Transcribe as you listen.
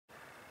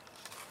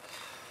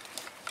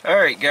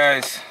Alright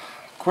guys,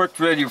 quick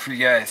video for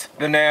you guys.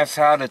 Been asked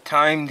how to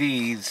time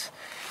these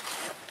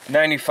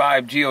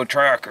 95 Geo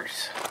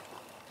Trackers.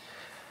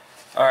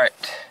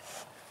 Alright,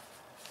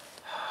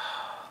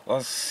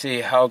 let's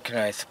see, how can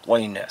I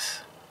explain this?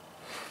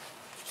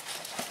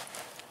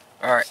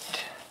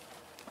 Alright,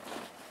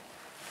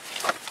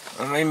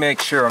 let me make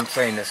sure I'm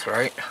saying this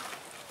right.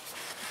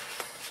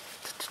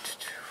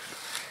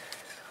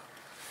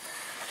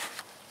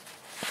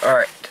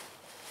 Alright.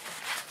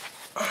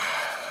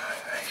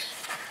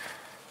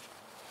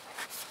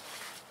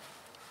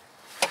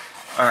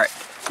 Alright,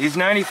 these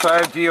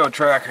 95 Geo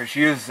Trackers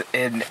use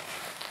an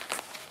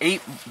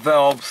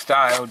 8-valve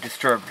style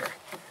distributor.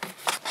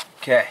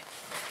 Okay.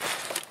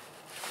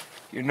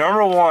 Your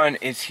number one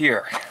is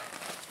here.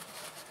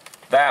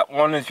 That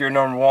one is your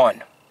number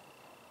one.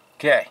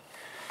 Okay.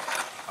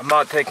 I'm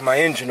not taking my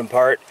engine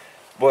apart,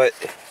 but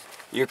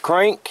your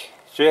crank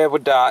should have a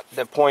dot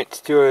that points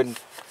to a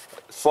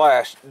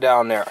slash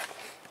down there.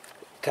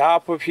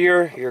 Top of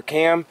here, your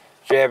cam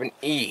should have an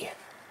E.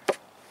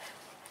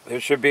 There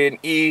should be an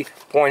E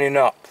pointing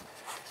up.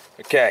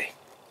 Okay.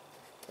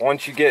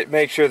 Once you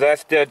make sure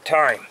that's dead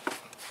time.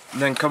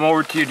 And then come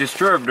over to your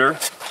distributor.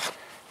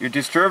 Your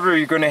distributor,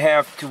 you're going to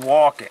have to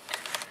walk it.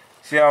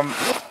 See how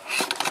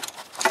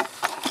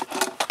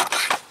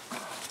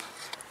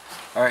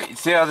Alright, you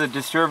see how the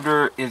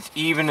distributor is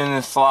even in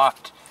the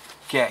slot?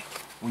 Okay.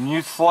 When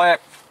you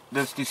slap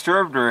this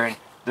distributor in,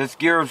 this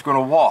gear is going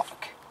to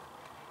walk.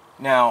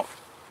 Now,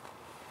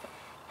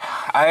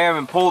 I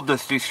haven't pulled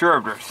this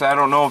distributor, so I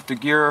don't know if the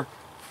gear,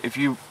 if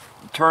you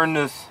turn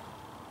this,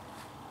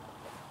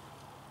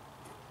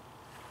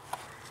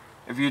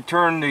 if you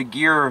turn the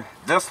gear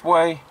this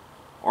way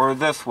or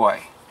this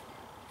way.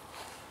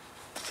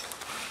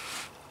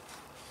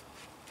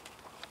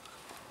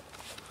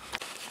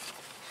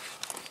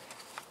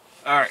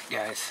 Alright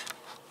guys,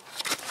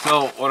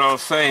 so what I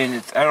was saying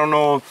is, I don't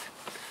know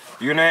if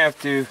you're going to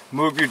have to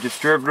move your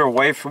distributor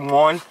away from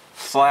one,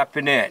 slap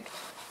it in,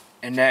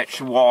 and that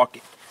should walk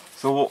it.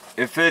 So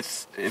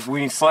if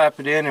we slap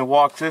it in and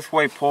walk this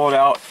way, pull it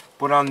out,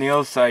 put on the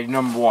other side,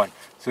 number one.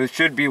 So it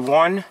should be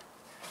one.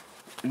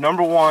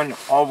 Number one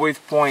always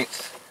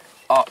points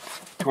up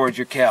towards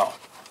your cowl.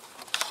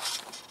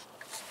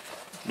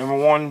 Number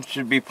one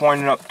should be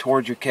pointing up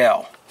towards your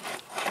cowl.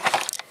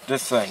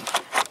 This thing.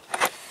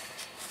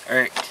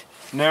 Alright.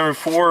 Number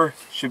four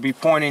should be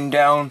pointing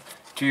down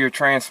to your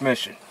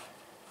transmission.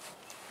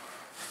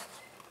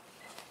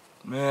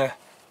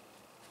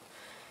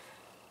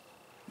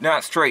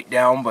 Not straight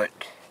down, but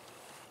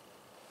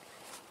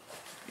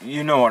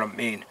you know what I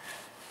mean.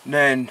 And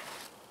then,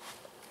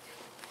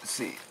 let's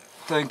see,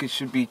 I think it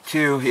should be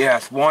two.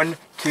 Yes, 1,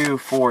 2,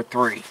 4,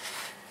 3.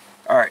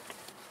 Alright.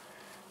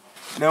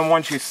 Then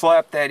once you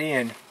slap that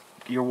in,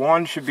 your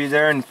 1 should be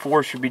there and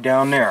 4 should be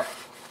down there.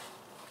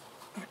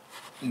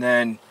 And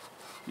then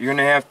you're going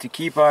to have to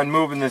keep on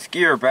moving this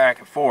gear back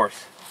and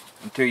forth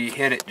until you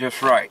hit it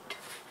just right.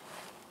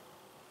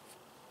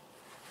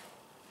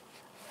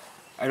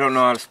 I don't know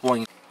how to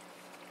explain.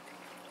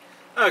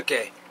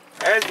 Okay,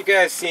 as you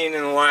guys seen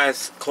in the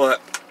last clip,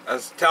 I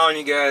was telling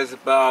you guys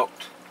about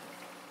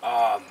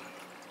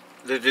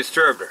the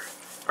distributor.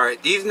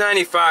 Alright, these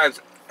 95s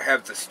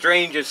have the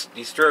strangest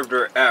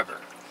distributor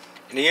ever.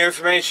 And the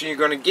information you're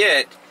going to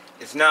get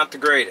is not the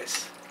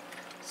greatest.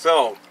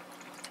 So,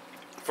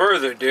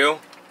 further ado,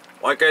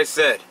 like I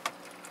said,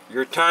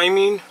 your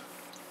timing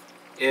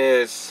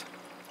is,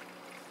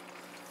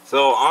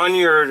 so on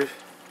the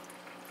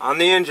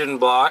engine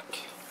block,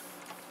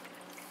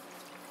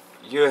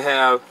 you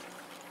have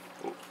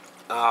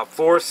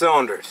 4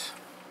 cylinders.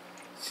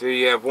 So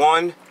you have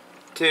 1,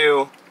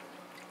 2,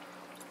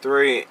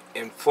 3,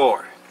 and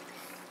 4.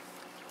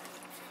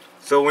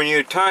 So when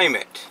you time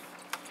it,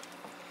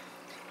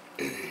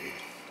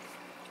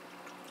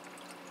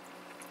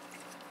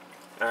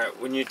 alright,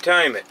 when you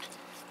time it,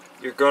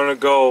 you're going to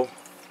go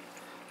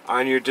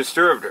on your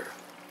distributor.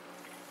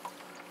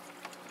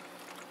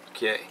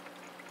 Okay,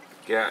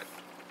 got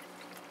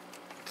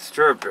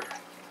distributor.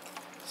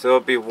 So it'll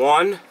be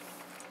 1,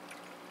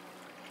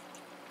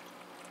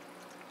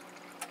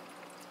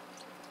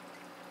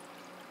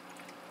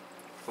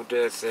 what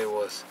did I say it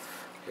was?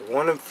 Okay,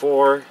 1 and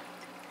 4.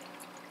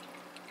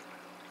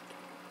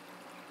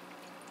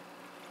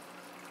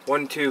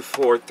 1, 2,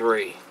 4,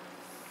 3.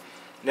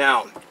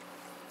 Now,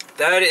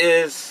 that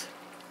is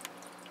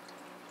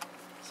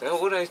that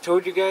what I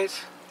told you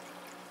guys?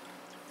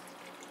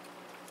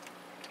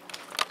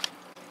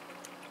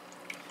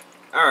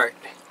 Alright.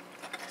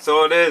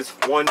 So it is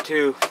 1,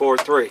 2, 4,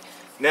 3.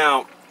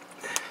 Now,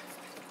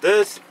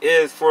 this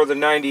is for the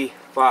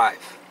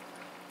 95.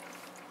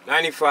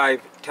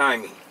 95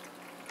 timing.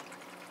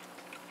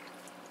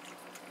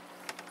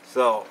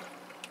 So,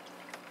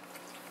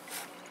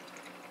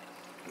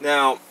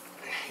 now,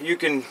 you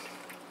can,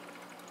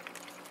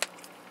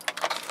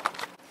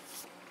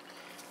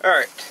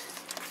 alright,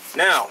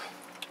 now,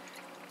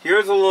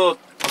 here's a little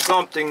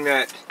something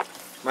that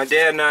my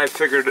dad and I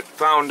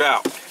found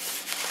out.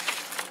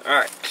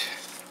 Alright,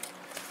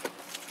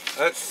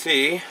 let's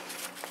see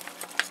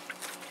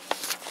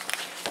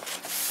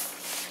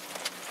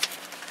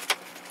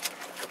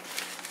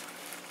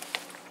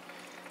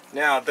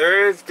Now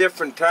there is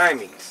different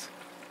timings.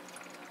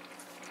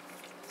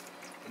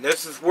 And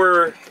this is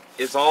where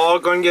it's all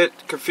going to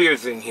get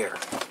confusing here.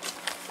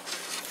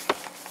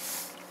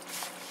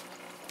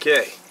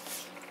 Okay,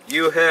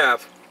 you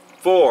have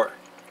 4,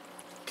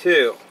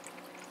 2,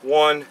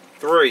 1,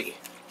 3.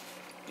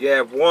 You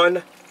have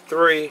 1,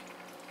 3,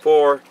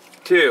 4,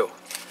 2.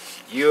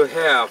 You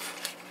have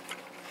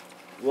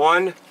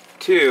 1,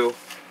 2,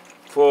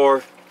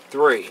 4,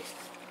 3.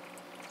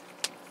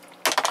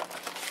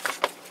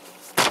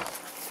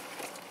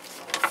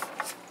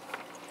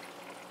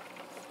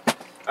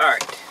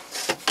 Alright,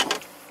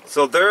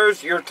 so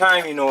there's your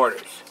timing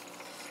orders.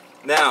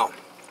 Now,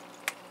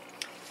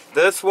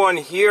 this one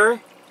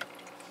here,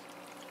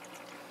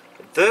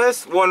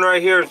 this one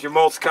right here is your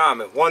most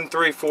common, 1,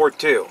 3, 4,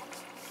 2.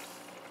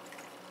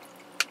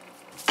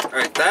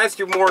 Alright, that's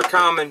your more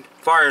common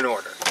firing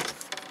order.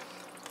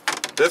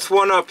 This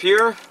one up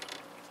here,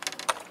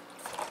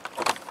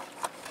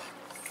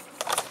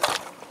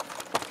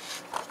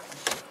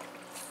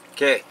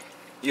 okay,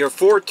 your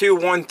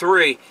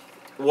 4213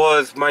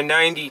 was my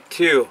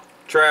 92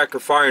 tracker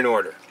firing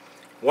order.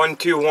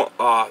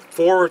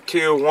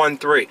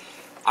 4213.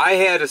 I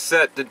had to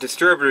set the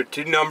distributor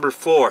to number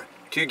 4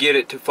 to get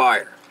it to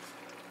fire.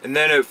 And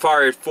then it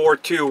fired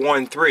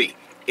 4213.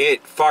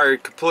 It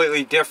fired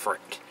completely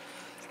different.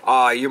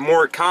 Your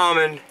more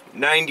common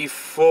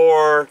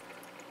 94,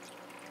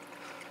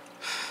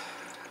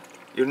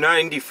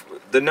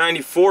 the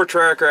 94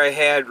 tracker I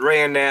had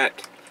ran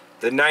that.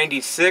 The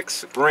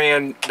 96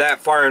 ran that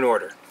firing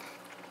order.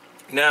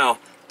 Now,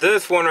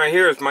 this one right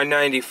here is my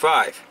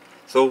 95.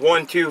 So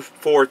 1, 2,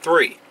 4,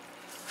 3.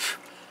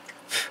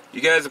 You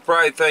guys are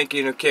probably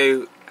thinking,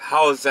 okay,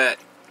 how is that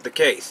the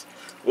case?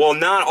 Well,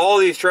 not all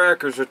these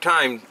trackers are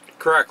timed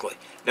correctly.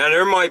 Now,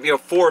 there might be a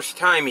forced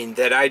timing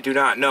that I do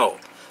not know.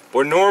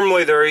 But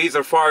normally they're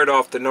either fired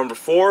off the number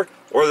 4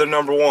 or the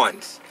number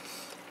 1s.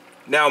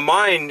 Now,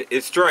 mine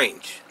is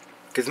strange,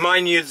 because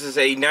mine uses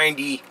a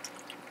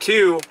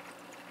 92.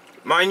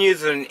 Mine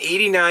uses an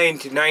 89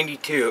 to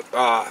 92.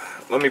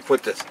 Let me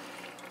put this.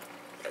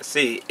 Let's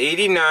see,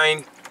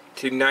 89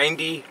 to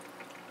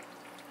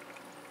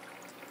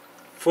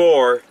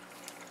 94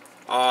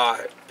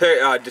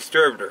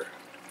 distributor.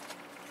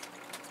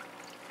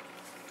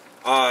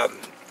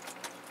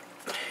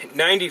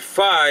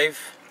 95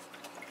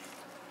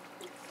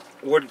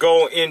 would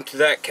go into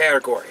that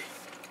category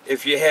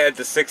if you had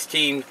the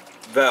 16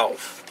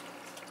 valve.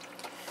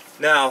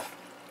 Now,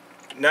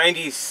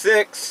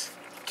 96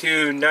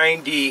 to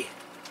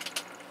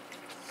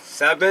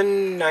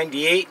 97,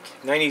 98,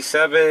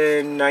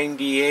 97,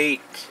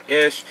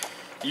 98-ish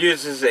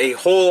uses a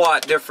whole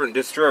lot different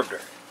distributor.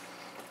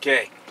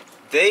 Okay,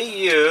 they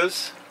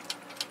use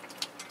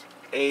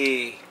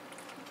a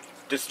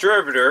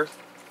distributor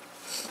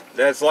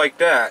that's like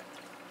that,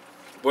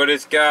 but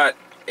it's got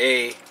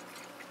a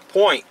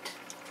point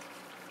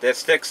that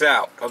sticks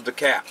out of the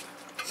cap.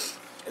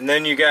 And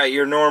then you got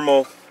your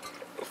normal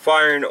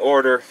firing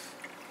order.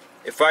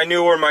 If I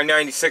knew where my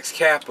 96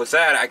 cap was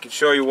at, I could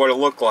show you what it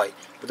looked like.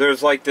 But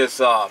there's like this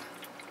coil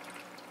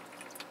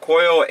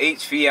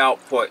HV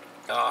output.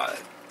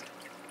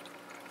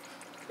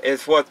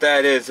 Is what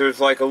that is. There's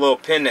like a little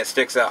pin that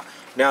sticks out.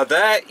 Now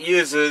that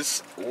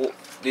uses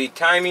the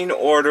timing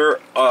order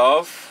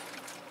of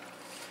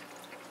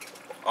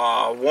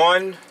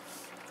 1,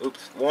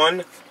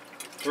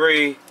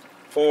 3,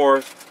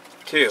 4,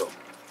 2.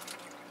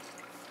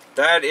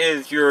 That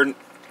is your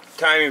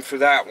timing for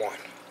that one.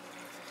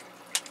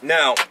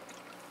 Now,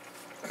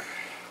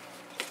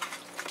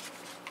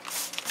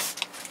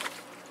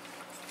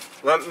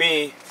 let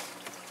me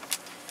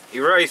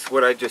erase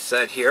what I just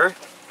said here.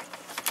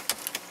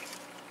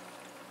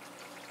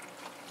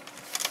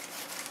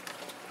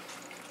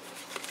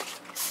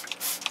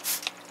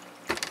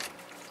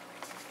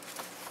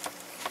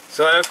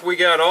 So if we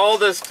got all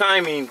this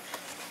timing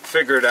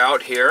figured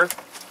out here,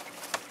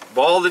 of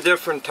all the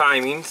different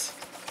timings,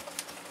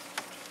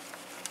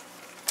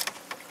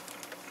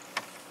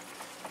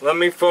 let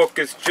me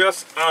focus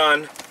just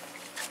on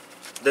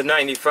the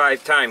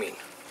 95 timing.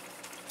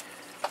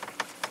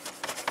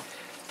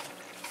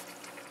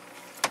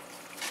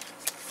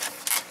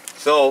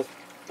 So,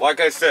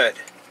 like I said,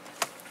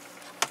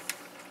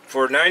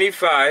 for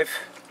 95,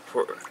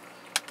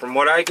 from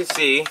what I can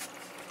see,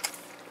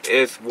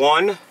 is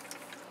 1,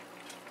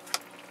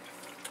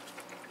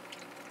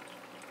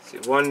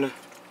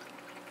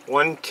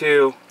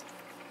 2,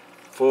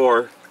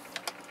 4,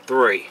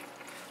 3.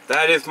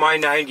 That is my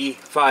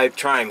 95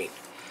 timing.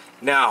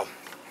 Now,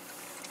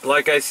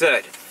 like I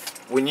said,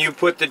 when you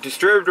put the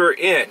distributor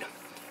in,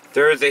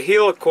 there is a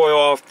helicoil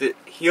off the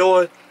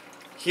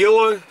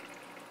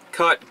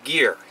cut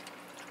gear.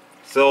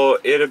 So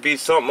it'll be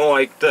something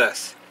like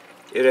this.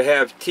 It'll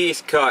have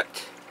teeth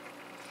cut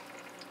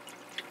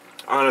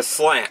on a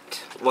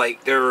slant,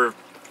 like they're,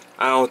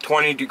 I don't know,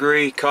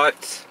 20-degree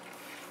cuts.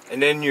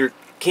 And then your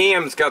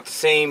cam's got the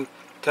same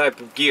type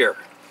of gear.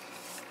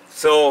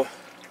 So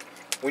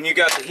when you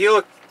got the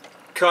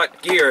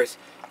helicut gears,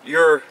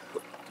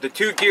 the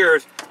two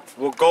gears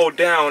will go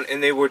down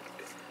and they would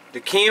the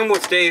cam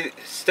would stay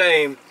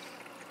same,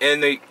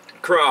 and the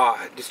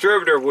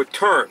distributor would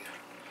turn,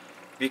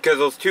 because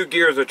those two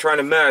gears are trying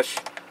to mesh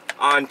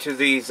onto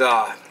these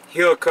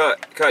heel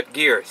cut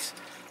gears.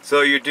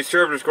 So your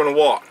distributor is going to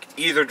walk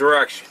either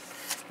direction.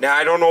 Now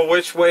I don't know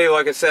which way,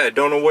 like I said,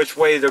 don't know which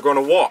way they're going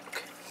to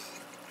walk.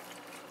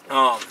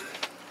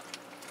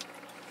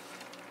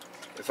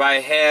 If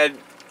I had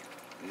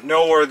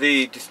know where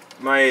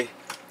my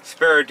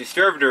spare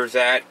distributor is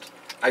at,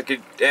 I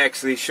could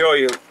actually show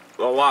you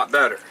a lot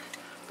better.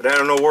 But I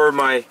don't know where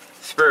my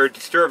spare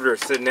distributor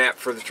is sitting at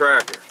for the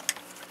tracker.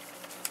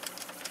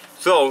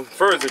 So,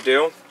 further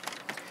ado,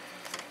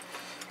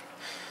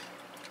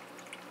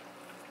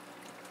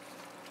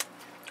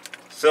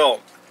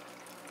 let's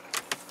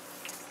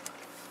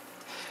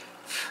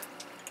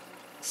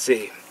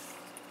see.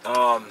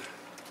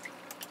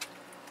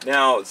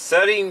 Now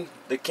setting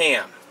the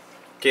cam.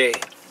 Okay,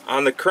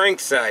 on the crank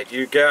side,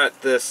 you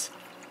got this.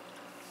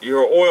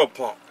 Your oil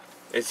pump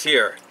is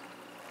here,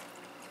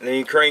 and then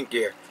your crank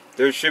gear.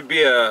 There should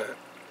be a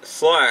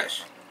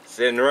slash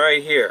sitting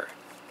right here,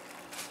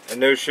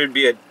 and there should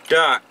be a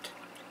dot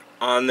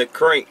on the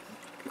crank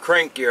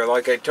gear,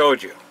 like I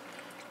told you.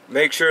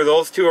 Make sure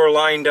those two are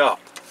lined up.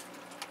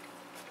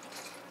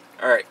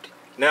 Alright,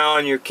 now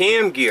on your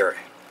cam gear,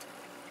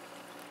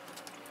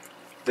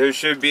 there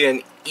should be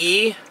an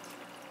E,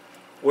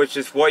 which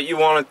is what you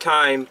want to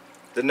time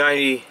the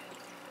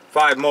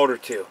 95 motor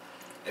to.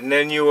 And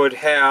then you would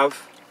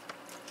have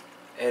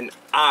an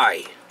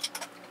I.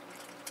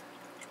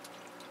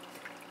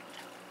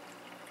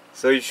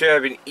 So you should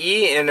have an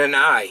E and an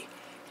I.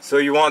 So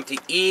you want the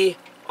E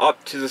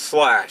up to the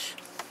slash.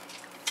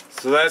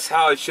 So that's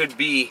how it should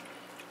be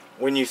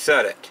when you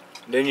set it.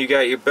 Then you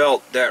got your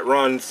belt that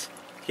runs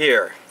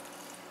here.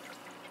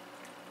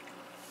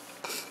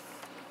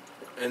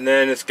 And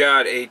then it's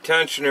got a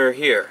tensioner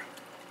here.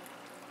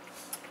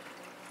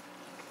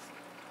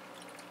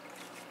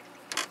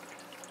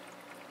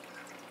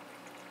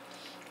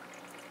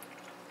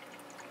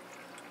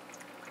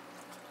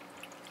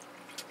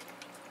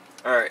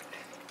 Alright,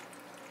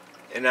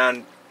 and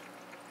on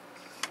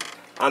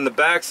the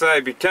back side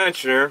of your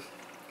tensioner,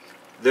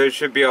 there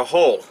should be a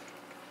hole.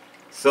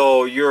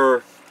 So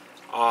your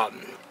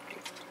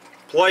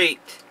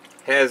plate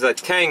has a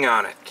tang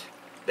on it.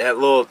 That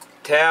little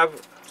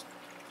tab,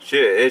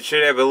 it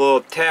should have a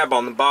little tab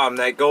on the bottom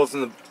that goes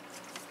in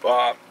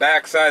the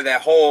back side of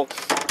that hole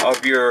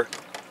of your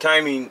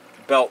timing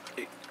belt.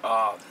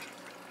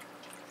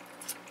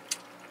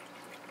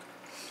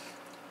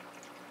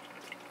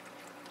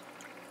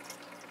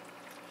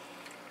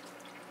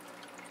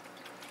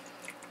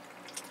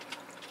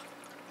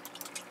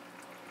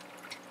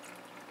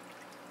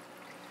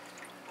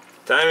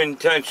 Timing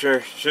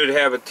tensioner should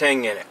have a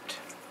tang in it.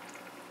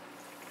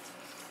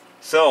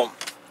 So,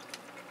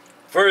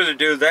 further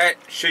ado, that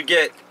should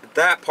get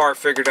that part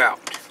figured out.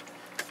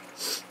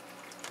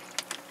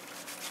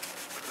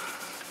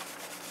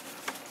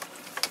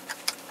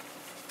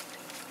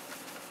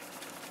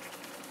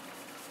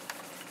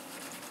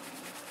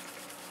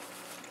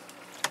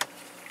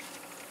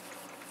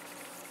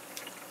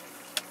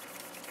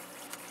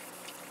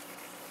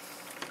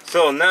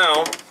 So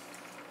now,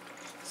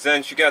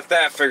 since you got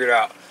that figured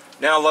out,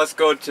 now let's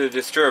go to the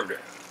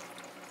distributor.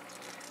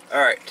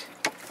 Alright,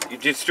 your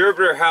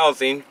distributor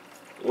housing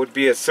would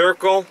be a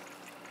circle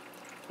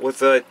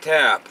with a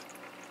tab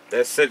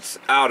that sits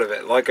out of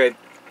it, like I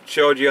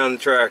showed you on the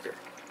tracker.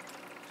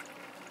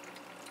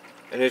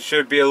 And it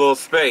should be a little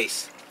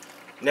space.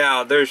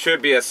 Now, there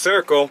should be a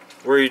circle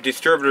where your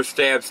distributor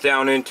stabs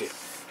down into.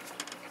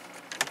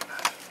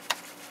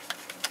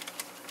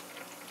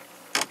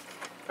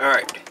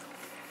 Alright.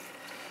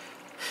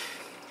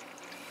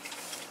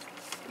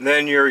 And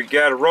then you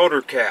got a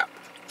rotor cap.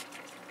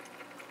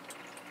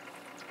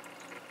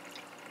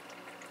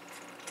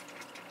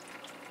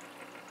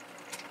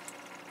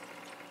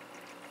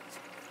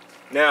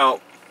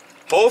 Now,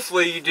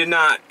 hopefully you did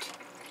not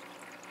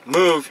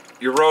move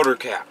your rotor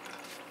cap.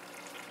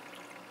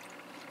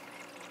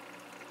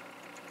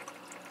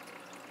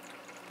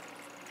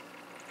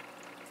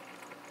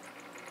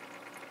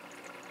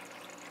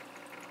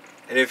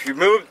 And if you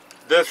move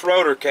this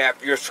rotor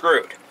cap, you're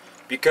screwed,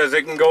 because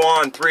it can go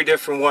on 3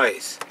 different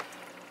ways.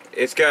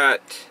 It's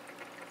got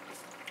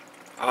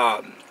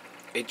a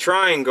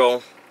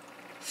triangle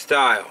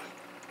style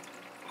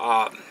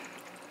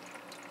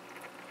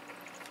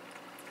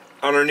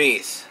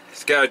underneath.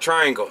 It's got a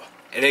triangle,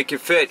 and it can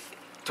fit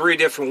 3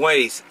 different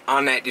ways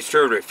on that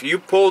distributor. If you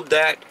pulled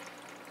that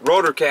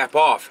rotor cap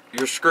off,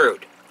 you're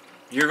screwed.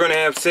 You're going to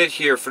have to sit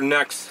here for the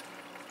next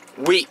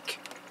week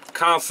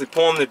constantly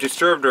pulling the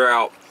distributor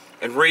out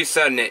and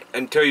resetting it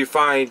until you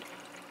find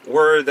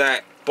where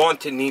that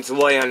bunting needs to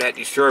lay on that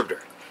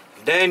distributor.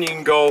 Then you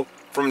can go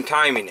from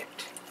timing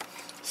it.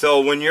 So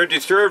when your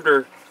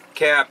distributor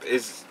cap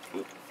is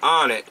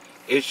on it,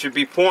 it should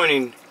be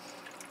pointing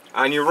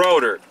on your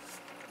rotor.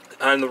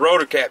 On the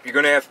rotor cap, you're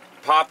going to have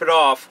to pop it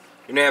off.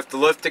 You're going to have to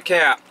lift the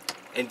cap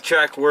and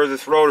check where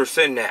this rotor's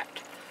sitting at.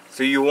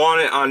 So you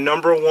want it on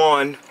number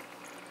 1,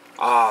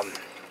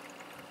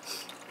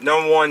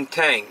 number one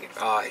tang,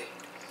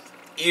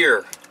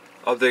 ear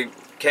of the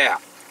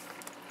cap.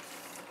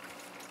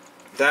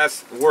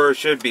 That's where it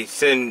should be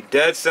sitting.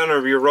 Dead center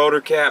of your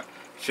rotor cap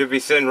should be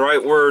sitting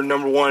right where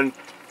number one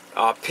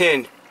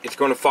pin is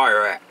going to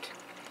fire at.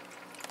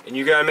 And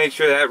you got to make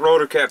sure that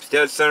rotor cap's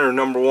dead center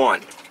number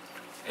one.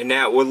 And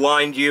that will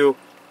line you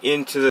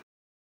into the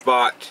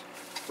spot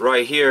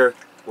right here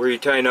where you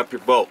tighten up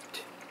your bolt.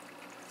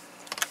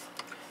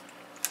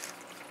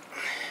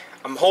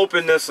 I'm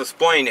hoping this will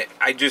explain it.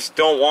 I just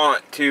don't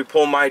want to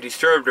pull my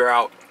distributor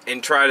out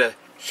and try to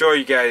show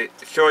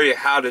you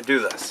how to do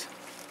this.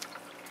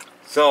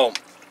 So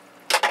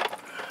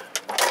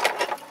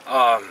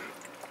I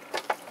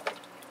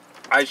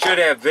should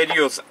have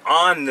videos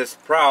on this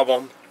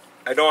problem.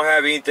 I don't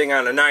have anything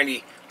on a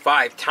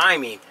 95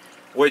 timing,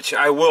 which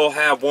I will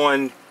have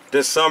one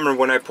this summer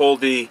when I pull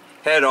the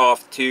head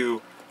off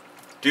to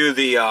do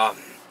the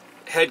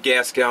head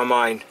gasket on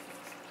mine.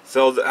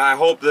 So I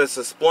hope this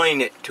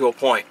explains it to a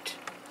point.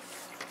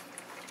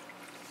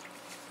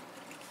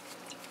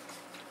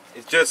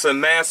 It's just a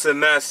massive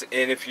mess,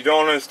 and if you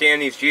don't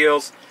understand these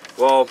geos,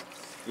 well,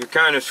 you're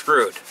kind of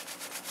screwed.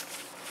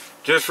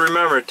 Just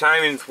remember,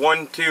 timing's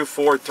 1, 2,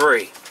 4,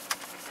 3.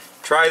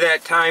 Try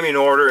that timing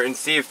order and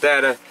see if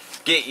that'll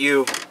get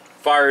you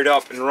fired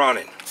up and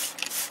running.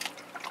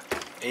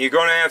 And you're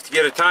going to have to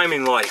get a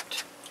timing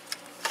light.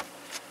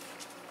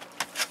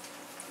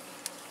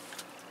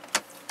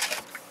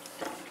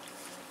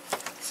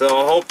 So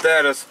I hope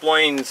that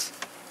explains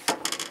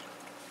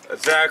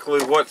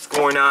exactly what's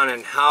going on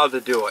and how to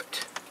do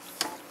it.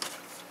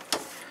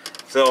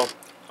 So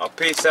I'll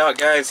peace out,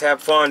 guys.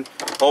 Have fun.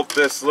 Hope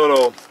this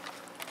little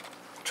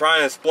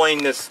trying to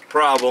explain this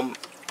problem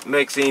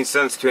makes any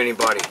sense to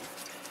anybody.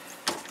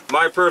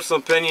 My personal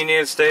opinion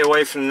is stay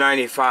away from the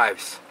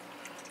 95s.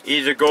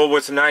 Either go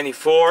with the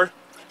 94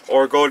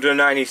 or go to the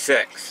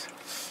 96.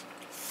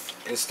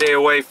 And stay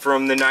away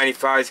from the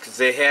 95s because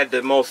they had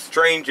the most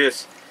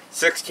strangest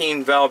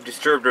 16 valve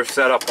distributor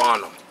set up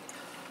on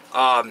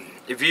them.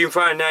 If you can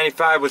find a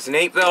 95 with an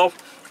 8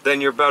 valve,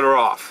 then you're better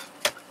off.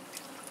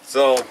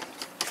 So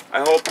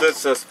I hope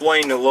this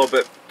explained a little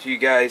bit to you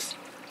guys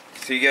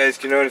so you guys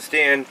can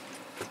understand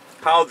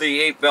how the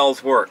 8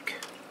 valves work,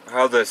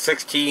 how the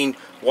 16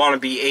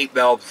 wannabe 8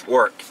 valves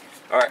work.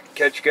 Alright,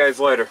 catch you guys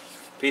later.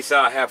 Peace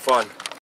out, have fun.